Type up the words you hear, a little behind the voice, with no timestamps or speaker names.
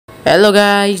Hello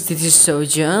guys, this is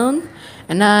Sojourn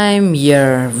and I'm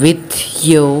here with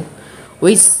you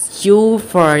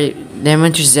for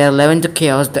Demonter's Levanter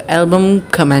Chaos, the album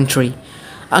commentary.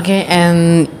 Okay,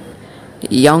 and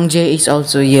Young J is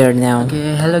also here now.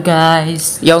 Okay, hello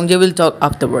guys. Young J will talk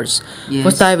afterwards. Yes.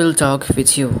 First I will talk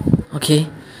with you. Okay.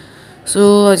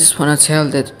 So I just wanna tell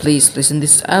that please listen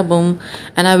this album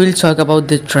and I will talk about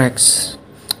the tracks.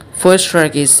 First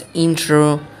track is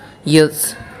Intro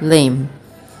Youth Lame.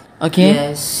 Okay.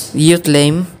 Yes. Youth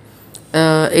Lame.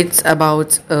 It's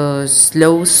about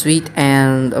slow, sweet,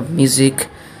 and music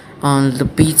on the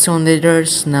beats on the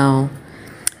letters. Now,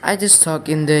 I just talk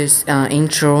in this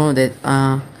intro that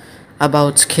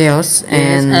about chaos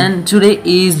And today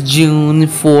is June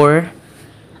 4.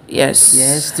 yes,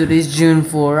 Yes, today is June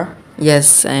 4.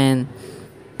 yes, and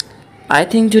I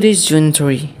think today is June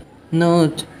 3.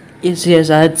 No, yes,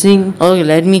 I think. Oh,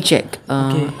 let me check.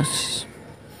 Okay.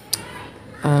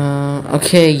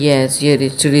 Okay, yes, yeah,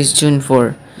 today is June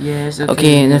 4. Yes,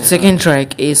 Okay, the second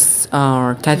track is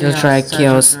our title track,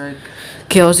 Chaos.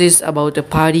 Chaos is about a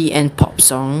party and pop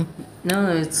song.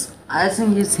 No, I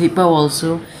think it's hip hop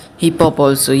also. Hip hop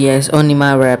also, yes, only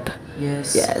my rap.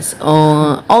 Yes. Yes.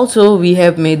 Also, we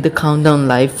have made the countdown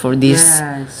live for this.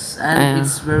 Yes, and Uh,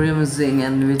 it's very amazing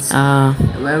and it's Uh,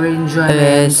 very enjoyment.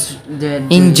 yes, that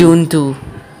in day. June 2.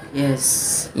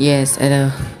 Yes. Yes,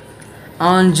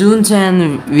 On June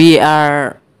 10, we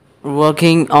are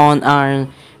working on our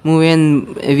movie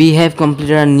and we have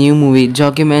completed a new movie,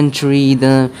 documentary,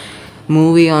 the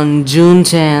movie on June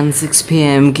 10, 6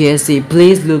 p.m. KSC.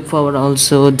 Please look forward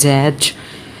also that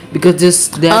because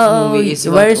that Oh, movie is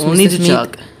where about is only Mr. to Smith?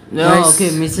 talk. No, Where's- okay,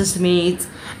 Mr. Smith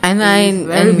and is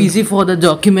very busy for the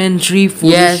documentary photo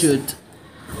Yes. shoot.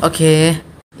 Okay.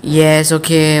 Yes,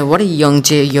 okay. What a Young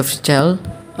J you have to tell?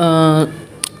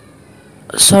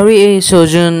 Sorry,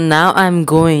 Sojun. Now I'm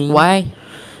going. Why?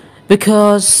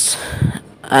 Because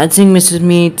I think Mrs.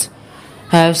 Smith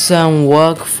have some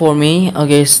work for me.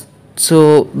 Okay,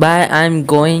 so bye. I'm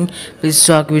going. Please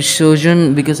talk with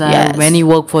Sojun because I have Yes. many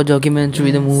work for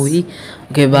documentary the movie.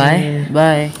 Okay, bye.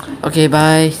 Bye. Okay,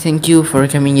 bye. Thank you for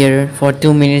coming here for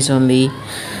 2 minutes only.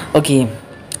 Okay.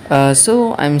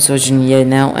 So I'm Sojin here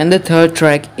now, and the third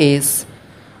track is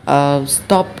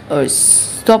Stop Us.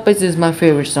 Stop Us is my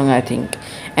favorite song, I think.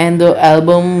 And the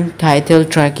album title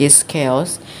track is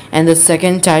Chaos, and the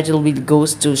second title will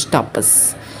goes to Stop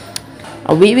Us.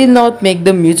 We will not make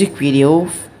the music video,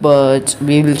 but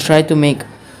we will try to make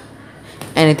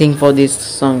anything for this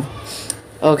song.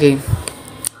 Okay.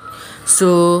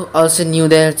 So also knew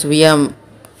that we are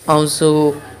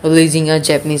also releasing a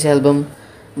Japanese album,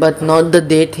 but not the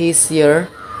date is here.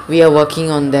 We are working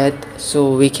on that,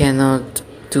 so we cannot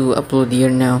to upload here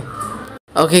now.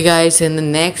 Okay, guys, and the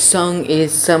next song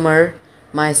is Summer,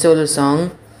 my solo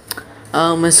song.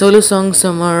 My solo song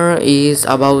Summer is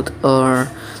about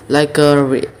like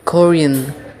a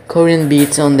Korean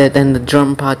beats on that and the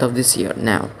drum part of this year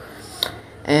now.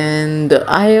 And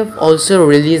I have also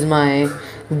released my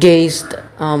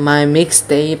my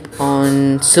mixtape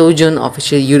on Sojourn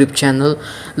official YouTube channel.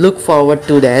 Look forward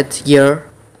to that here.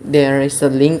 There is a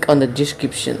link on the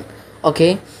description.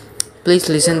 Okay, please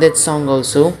listen that song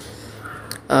also.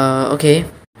 Okay,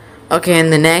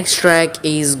 and the next track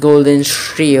is Golden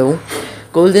Trio.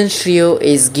 Golden Trio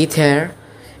is guitar,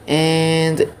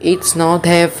 and it's not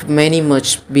have many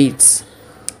much beats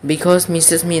because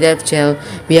Mrs. Midafchel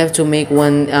we have to make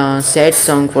one sad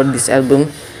song for this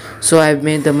album. So I've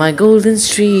made the My Golden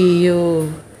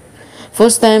Trio.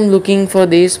 First time looking for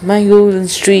this My Golden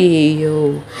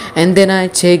Trio, and then I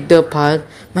check the part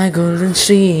My Golden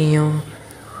Trio.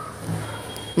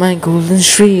 My Golden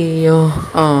Trio.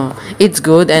 It's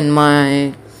good, and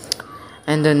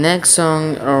the next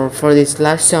song or for this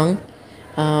last song,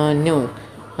 no,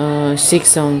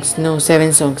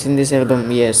 7 songs in this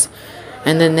album. Yes,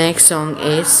 and the next song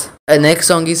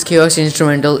is Chaos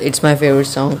Instrumental. It's my favorite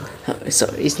song. So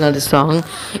it's not a song,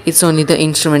 it's only the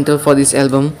instrumental for this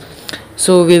album.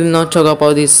 So we'll not talk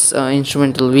about this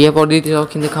instrumental. We have already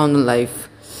talked in the countdown live.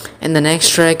 And the next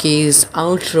track is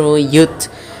Outro Youth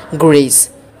Grace.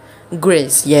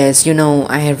 Grace, yes, you know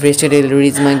I have yesterday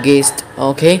released my guest.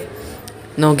 Okay,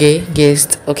 no gay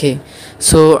guest. Okay,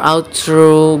 so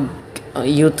Outro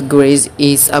Youth Grace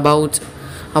is about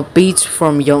a pitch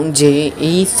from Young J.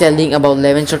 He's telling about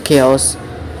Levanter Chaos,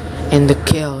 and the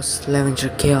chaos, Levanter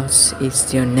Chaos is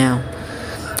there now.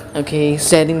 Okay,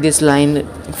 setting this line.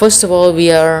 First of all,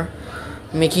 we are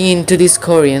making into this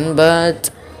Korean, but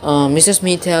Mrs.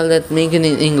 Smith tell that make it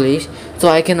in English, so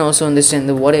I can also understand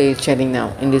what I is chatting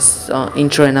now in this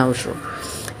intro and outro.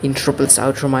 Intro plus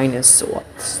outro minus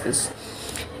what's this?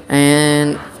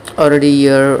 And already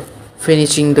here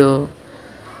finishing the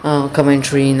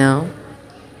commentary now.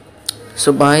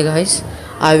 So bye guys.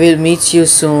 I will meet you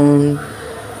soon.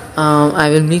 I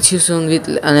will meet you soon with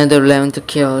another Levanter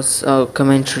Chaos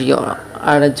commentary, or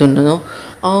I don't know.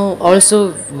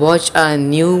 Also watch a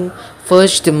new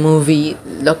first movie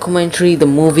documentary, the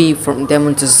movie from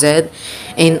Demonter Z,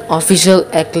 in official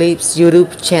Eclipse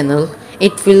YouTube channel.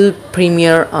 It will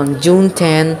premiere on June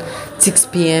 10, 6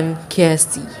 p.m.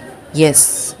 KST.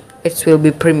 Yes, it will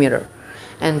be premiere,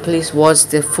 and please watch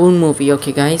the full movie.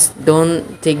 Okay, guys,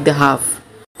 don't take the half.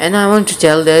 And I want to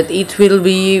tell that it will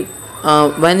be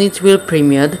when it will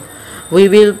premiered, we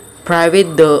will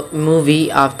private the movie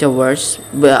afterwards,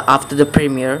 after the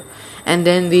premiere, and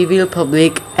then we will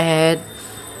public at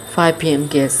 5 p.m.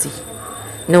 KST.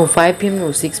 No, 5 p.m.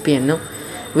 No, 6 p.m. No,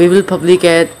 we will public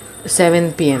at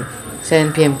 7 p.m.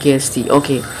 7 p.m. KST.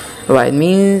 Okay, right,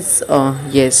 means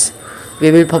yes,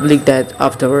 we will public that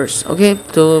afterwards. Okay,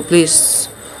 so please,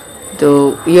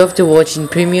 so you have to watch in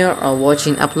premiere or watch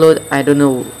in upload, I don't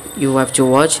know, you have to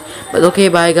watch. But okay,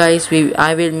 bye guys,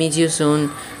 I will meet you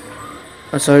soon.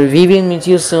 We will meet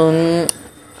you soon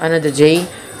another day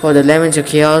for the Levanter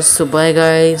Chaos. So bye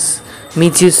guys,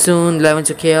 meet you soon,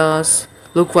 Levanter Chaos,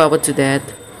 look forward to that.